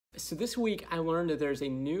So this week I learned that there's a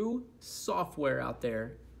new software out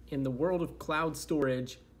there in the world of cloud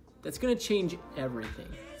storage that's going to change everything.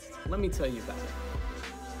 Let me tell you about it.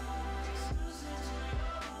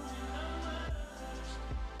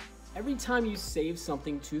 Every time you save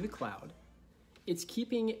something to the cloud, it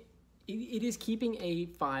is keeping a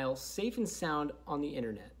file safe and sound on the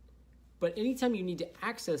internet. But anytime you need to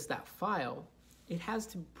access that file, it has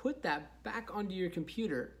to put that back onto your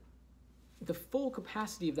computer, the full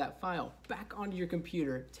capacity of that file back onto your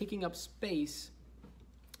computer, taking up space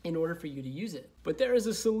in order for you to use it. But there is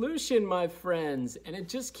a solution, my friends, and it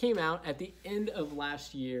just came out at the end of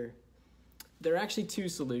last year. There are actually two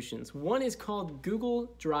solutions. One is called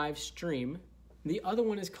Google Drive Stream. The other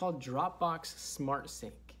one is called Dropbox Smart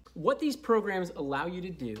Sync. What these programs allow you to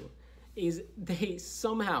do is they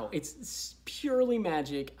somehow, it's purely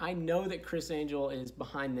magic. I know that Chris Angel is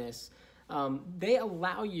behind this. They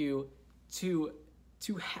allow you to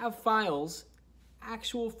have files,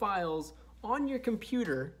 actual files on your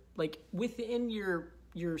computer, like within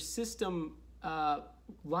your system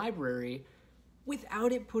library,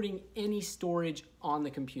 without it putting any storage on the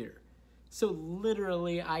computer. So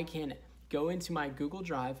literally I can go into my Google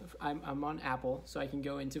Drive. I'm on Apple, so I can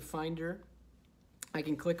go into Finder. I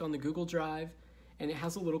can click on the Google Drive, and it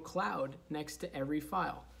has a little cloud next to every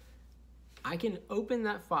file. I can open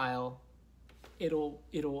that file.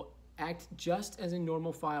 It'll act just as a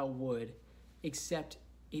normal file would, except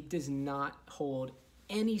it does not hold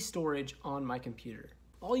any storage on my computer.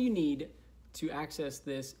 All you need to access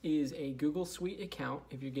this is a Google Suite account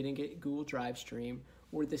if you're getting it Google Drive Stream,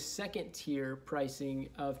 or the second tier pricing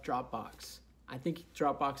of Dropbox. I think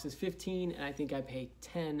Dropbox is $15, and I think I pay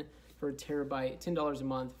 $10 for a terabyte, $10 a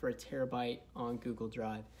month for a terabyte on Google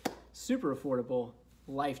Drive. Super affordable,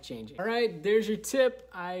 life-changing. All right, there's your tip.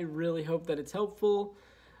 I really hope that it's helpful.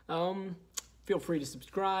 Feel free to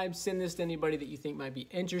subscribe, send this to anybody that you think might be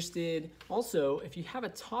interested. Also, if you have a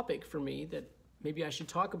topic for me that maybe I should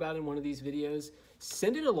talk about in one of these videos,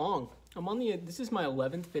 send it along. This is my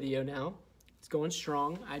 11th video now. It's going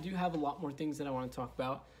strong. I do have a lot more things that I want to talk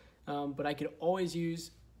about, but I could always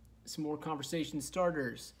use some more conversation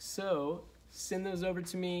starters. So send those over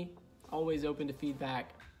to me. Always open to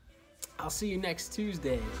feedback. I'll see you next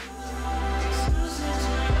Tuesday.